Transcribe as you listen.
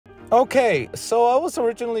Okay, so I was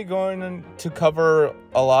originally going to cover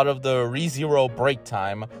a lot of the ReZero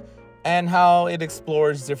BreakTime and how it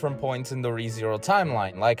explores different points in the ReZero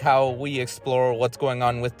timeline, like how we explore what's going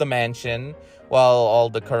on with the mansion while all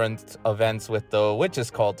the current events with the witches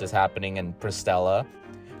cult is happening in Pristella.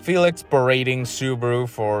 Felix berating Subaru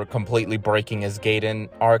for completely breaking his gate in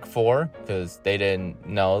Arc 4 because they didn't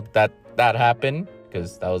know that happened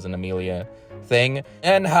because that was an Emilia thing,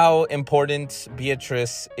 and how important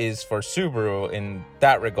Beatrice is for Subaru in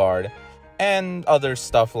that regard, and other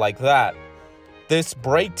stuff like that. This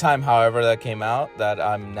BreakTime, however, that came out that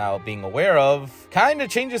I'm now being aware of kind of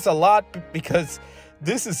changes a lot because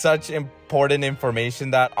this is such important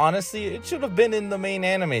information that honestly it should have been in the main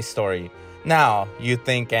anime story. Now, you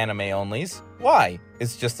think anime onlys? Why?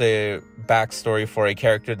 It's just a backstory for a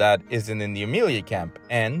character that isn't in the Emilia camp,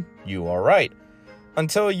 and you are right.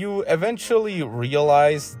 Until you eventually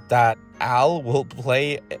realize that Al will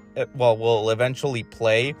eventually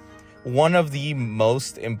play one of the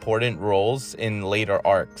most important roles in later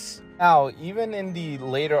arcs. Now, even in the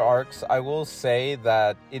later arcs, I will say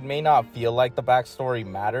that it may not feel like the backstory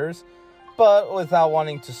matters, but without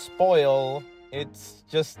wanting to spoil, it's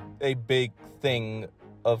just a big thing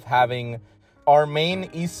of having our main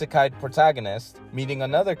isekai protagonist meeting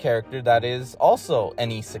another character that is also an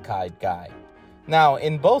isekai guy. Now,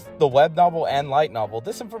 in both the web novel and light novel,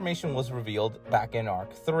 this information was revealed back in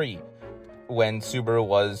Arc 3, when Subaru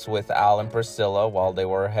was with Al and Priscilla while they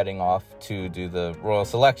were heading off to do the royal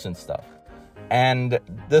selection stuff. And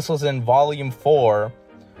this was in Volume 4,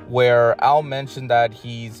 where Al mentioned that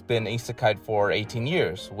he's been isekai'd for 18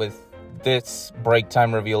 years, with this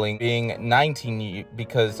BreakTime revealing being 19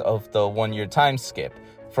 because of the 1-year time skip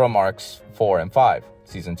from Arcs 4 and 5,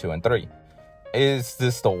 Season 2 and 3. Is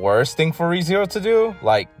this the worst thing for ReZero to do?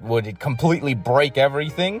 Like, would it completely break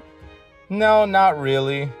everything? No, not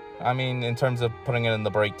really. I mean, in terms of putting it in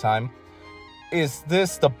the BreakTime. Is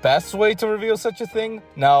this the best way to reveal such a thing?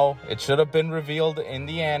 No, it should have been revealed in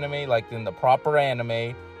the anime, like in the proper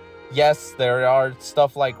anime. Yes, there are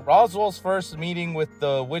stuff like Roswell's first meeting with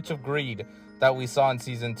the Witch of Greed that we saw in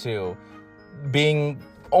Season 2 being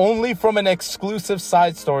only from an exclusive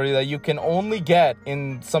side story that you can only get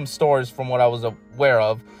in some stores from what I was aware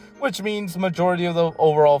of, which means majority of the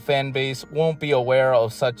overall fan base won't be aware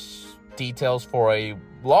of such details for a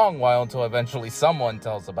long while until eventually someone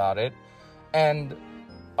tells about it. And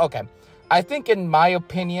okay, I think in my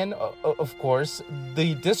opinion, of course,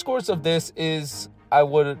 the discourse of this is I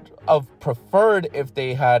would have preferred if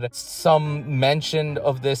they had some mention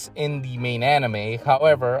of this in the main anime.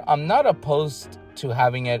 However, I'm not opposed to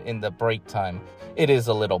having it in the BreakTime. It is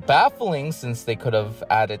a little baffling since they could have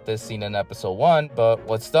added this scene in episode 1, but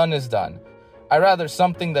what's done is done. I'd rather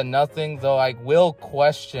something than nothing, though I will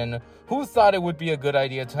question who thought it would be a good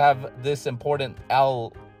idea to have this important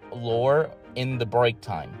Al lore in the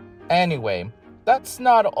BreakTime. Anyway, that's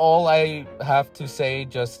not all I have to say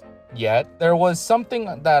just yet. There was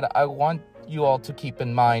something that I want you all to keep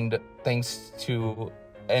in mind thanks to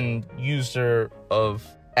an user of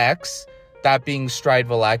X, that being Stride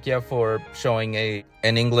Valakia, for showing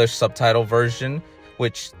an English subtitle version,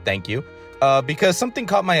 which thank you. Because something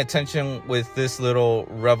caught my attention with this little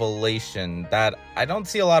revelation that I don't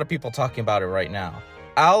see a lot of people talking about it right now.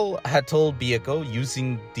 Al had told Byakuo,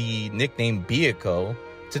 using the nickname Byakuo,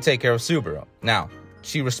 to take care of Subaru. Now,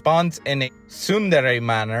 she responds in a tsundere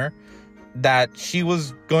manner that she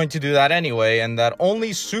was going to do that anyway, and that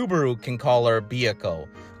only Subaru can call her Byakuo.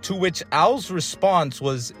 To which Al's response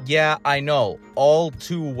was, yeah, I know, all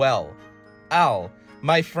too well. Al,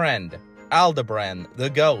 my friend, Aldebaran, the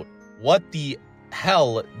goat, what the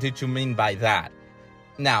hell did you mean by that?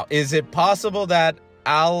 Now, is it possible that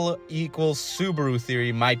Al equals Subaru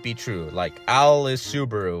theory might be true? Like, Al is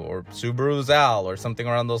Subaru, or Subaru's Al, or something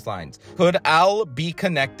around those lines. Could Al be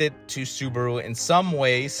connected to Subaru in some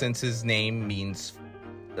way since his name means...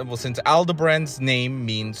 well, since Aldebaran's name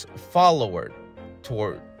means follower,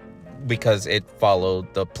 because it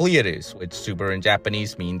followed the Pleiades, which Subaru in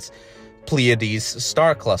Japanese means Pleiades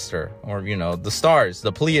star cluster, or, you know, the stars,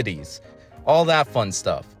 the Pleiades, all that fun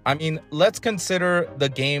stuff. I mean, let's consider the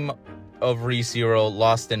game of ReZero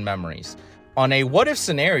Lost in Memories. On a what-if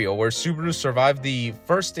scenario where Subaru survived the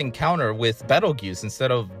first encounter with Betelgeuse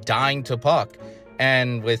instead of dying to Puck,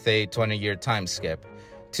 and with a 20-year time skip,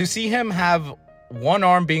 to see him have one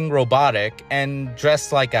arm being robotic and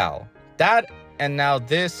dressed like Al. That, and now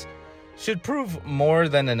this, should prove more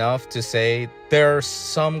than enough to say there's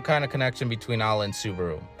some kind of connection between Al and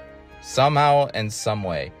Subaru. Somehow and some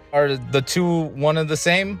way. Are the two one and the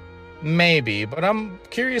same? Maybe, but I'm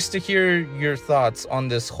curious to hear your thoughts on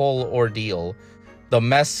this whole ordeal. the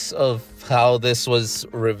mess of how this was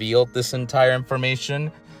revealed, this entire information,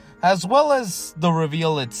 as well as the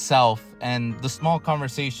reveal itself and the small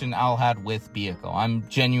conversation Al had with Biyoko. I'm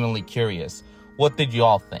genuinely curious. What did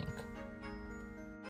y'all think?